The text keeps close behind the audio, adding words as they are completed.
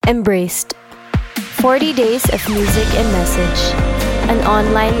Embraced 40 Days of Music and Message, an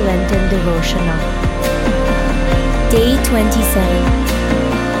online Lenten devotional. Day 27.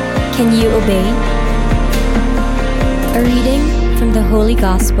 Can you obey? A reading from the Holy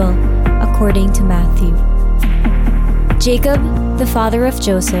Gospel according to Matthew. Jacob, the father of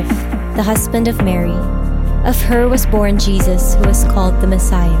Joseph, the husband of Mary, of her was born Jesus, who is called the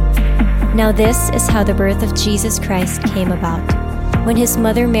Messiah. Now this is how the birth of Jesus Christ came about. When his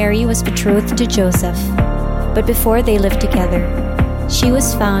mother Mary was betrothed to Joseph, but before they lived together, she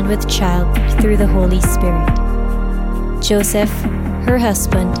was found with child through the Holy Spirit. Joseph, her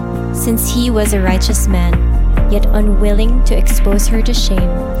husband, since he was a righteous man, yet unwilling to expose her to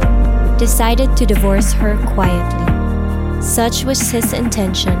shame, decided to divorce her quietly. Such was his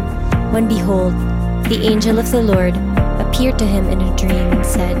intention when, behold, the angel of the Lord appeared to him in a dream and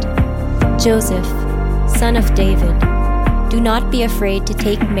said, "Joseph, son of David, do not be afraid to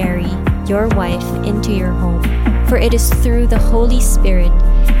take Mary, your wife, into your home, for it is through the Holy Spirit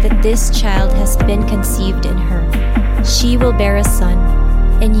that this child has been conceived in her. She will bear a son,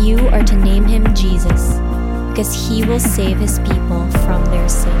 and you are to name him Jesus, because he will save his people from their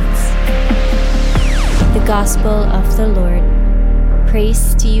sins." The Gospel of the Lord.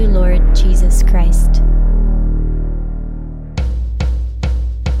 Praise to you, Lord Jesus Christ.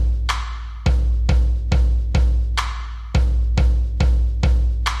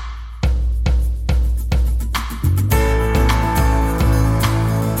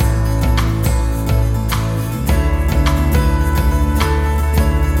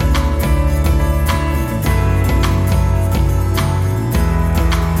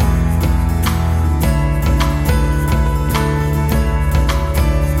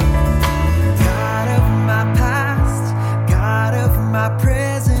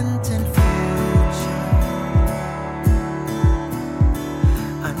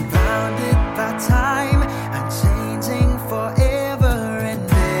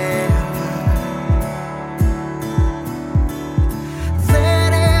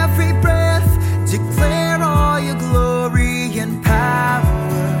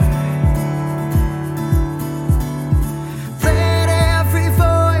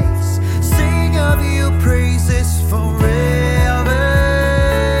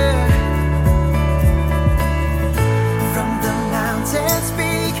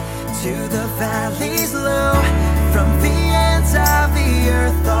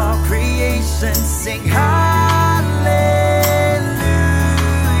 Sing hallelujah,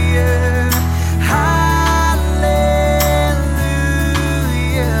 hallelujah.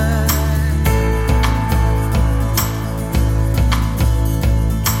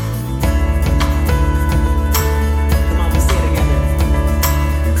 Come on, we'll say it together.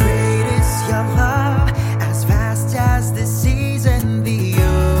 Great is your love, as vast as the seas and the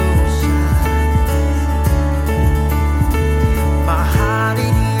ocean. My heart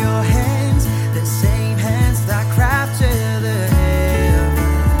in your hands, the same hand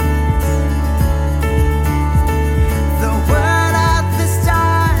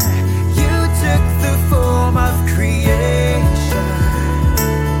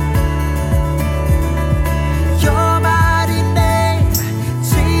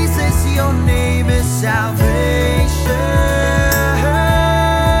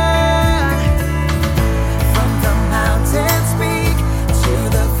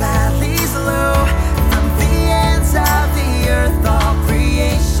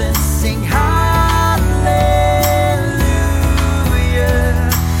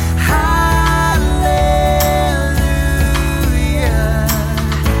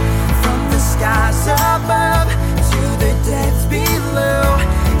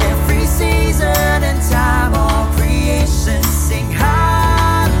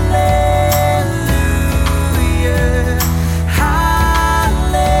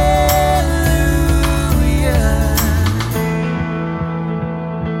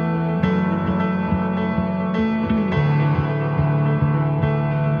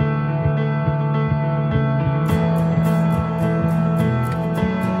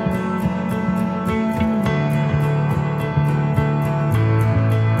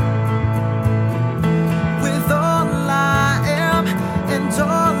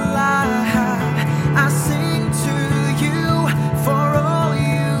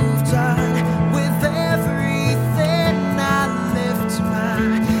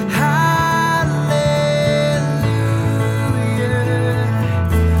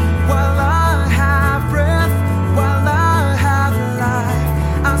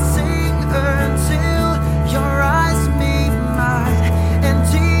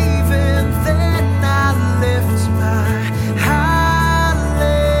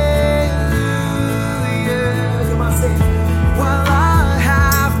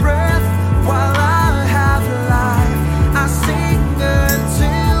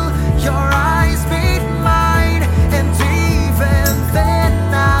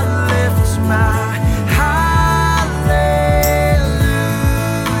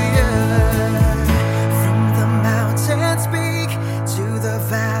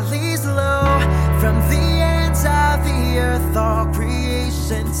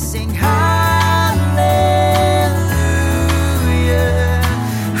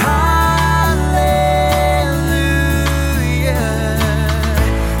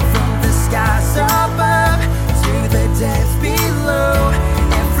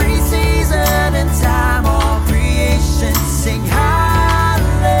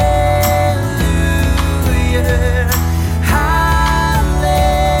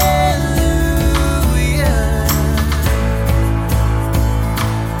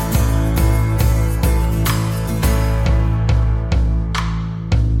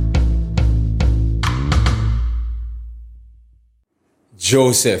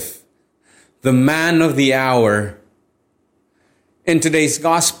Joseph, the man of the hour. In today's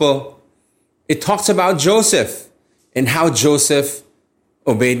gospel, it talks about Joseph and how Joseph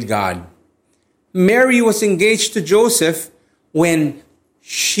obeyed God. Mary was engaged to Joseph when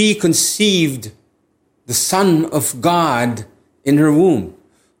she conceived the Son of God in her womb,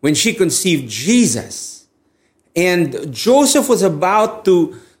 when she conceived Jesus. And Joseph was about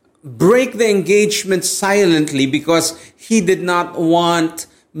to break the engagement silently because he did not want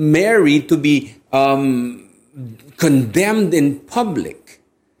Mary to be condemned in public.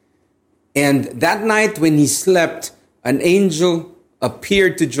 And that night when he slept, an angel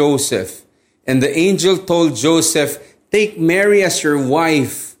appeared to Joseph. And the angel told Joseph, "Take Mary as your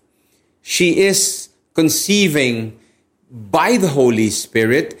wife. She is conceiving by the Holy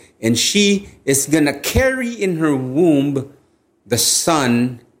Spirit, and she is going to carry in her womb the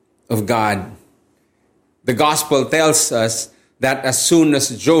Son of God." The gospel tells us that as soon as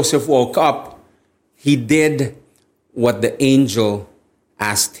Joseph woke up, he did what the angel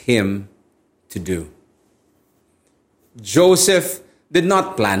asked him to do. Joseph did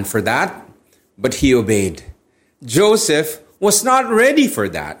not plan for that, but he obeyed. Joseph was not ready for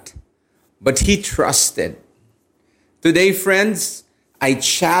that, but he trusted. Today, friends, I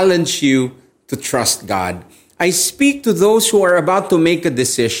challenge you to trust God. I speak to those who are about to make a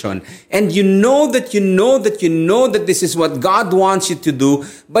decision, and you know that this is what God wants you to do,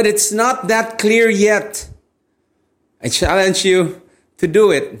 but it's not that clear yet. I challenge you to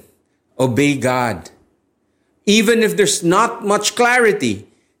do it. Obey God. Even if there's not much clarity,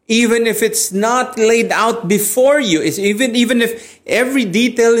 even if it's not laid out before you, even if every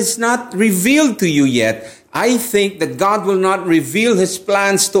detail is not revealed to you yet, I think that God will not reveal His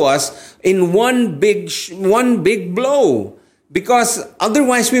plans to us in one big blow, because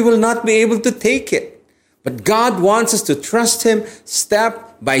otherwise we will not be able to take it. But God wants us to trust Him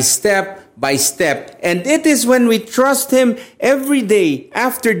step by step by step. And it is when we trust Him every day,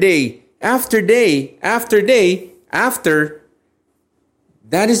 after day, after day, after day,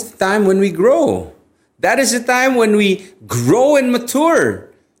 that is the time when we grow. That is the time when we grow and mature.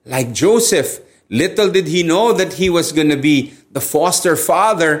 Like Joseph, little did he know that he was going to be the foster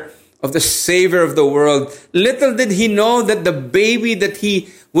father of the Savior of the world. Little did he know that the baby that he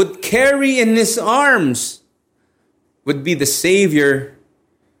would carry in his arms would be the Savior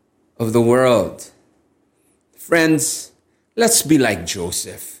of the world. Friends, let's be like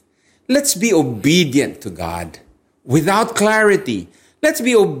Joseph. Let's be obedient to God without clarity. Let's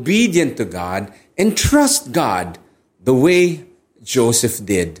be obedient to God and trust God the way Joseph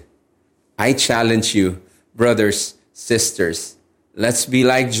did. I challenge you, brothers, sisters, let's be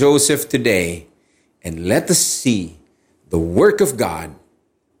like Joseph today, and let us see the work of God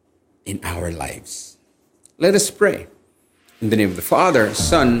in our lives. Let us pray. In the name of the Father,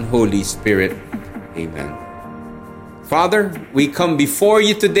 Son, Holy Spirit. Amen. Father, we come before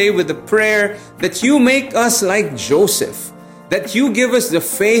you today with a prayer that you make us like Joseph, that you give us the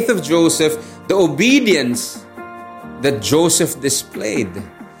faith of Joseph, the obedience that Joseph displayed.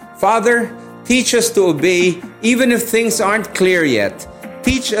 Father, teach us to obey even if things aren't clear yet.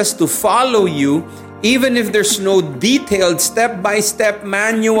 Teach us to follow you even if there's no detailed step-by-step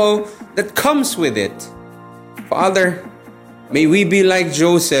manual that comes with it. Father, may we be like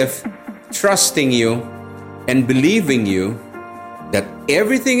Joseph, trusting you and believing you that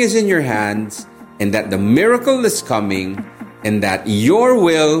everything is in your hands and that the miracle is coming and that your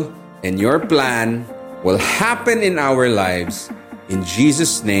will and your plan will happen in our lives. In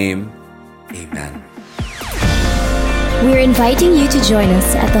Jesus' name, amen. We're inviting you to join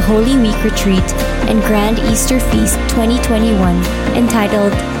us at the Holy Week Retreat and Grand Easter Feast 2021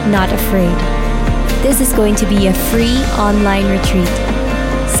 entitled Not Afraid. This is going to be a free online retreat.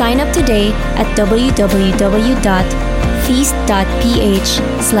 Sign up today at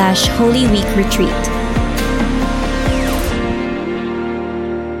www.feast.ph/Holy Week Retreat.